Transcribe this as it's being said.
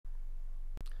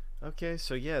Okay,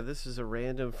 so yeah, this is a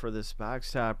random for this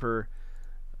box topper.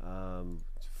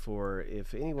 For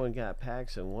if anyone got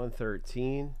packs in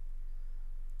 113.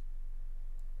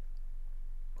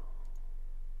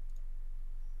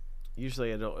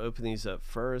 Usually I don't open these up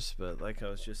first, but like I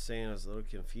was just saying, I was a little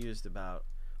confused about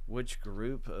which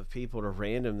group of people to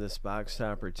random this box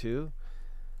topper to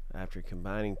after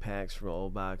combining packs from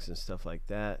old box and stuff like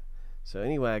that. So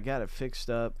anyway, I got it fixed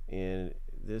up, and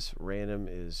this random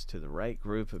is to the right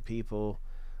group of people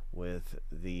with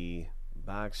the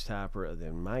box topper of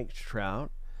the Mike Trout.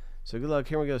 So good luck.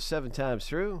 Here we go, 7 times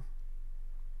through.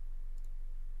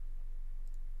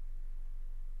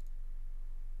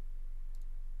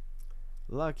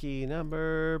 Lucky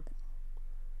number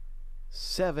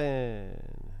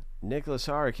 7. Nicholas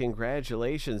R.,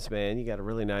 congratulations, man. You got a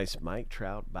really nice Mike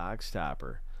Trout box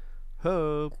topper.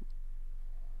 Hope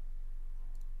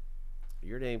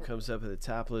your name comes up at the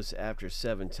top list after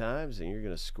 7 times, and you're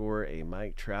going to score a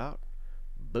Mike Trout.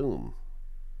 Boom.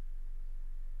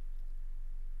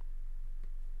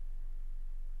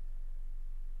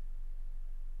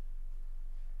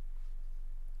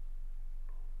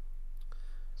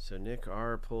 So Nick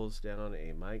R. pulls down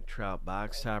a Mike Trout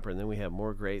box topper, and then we have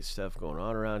more great stuff going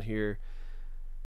on around here.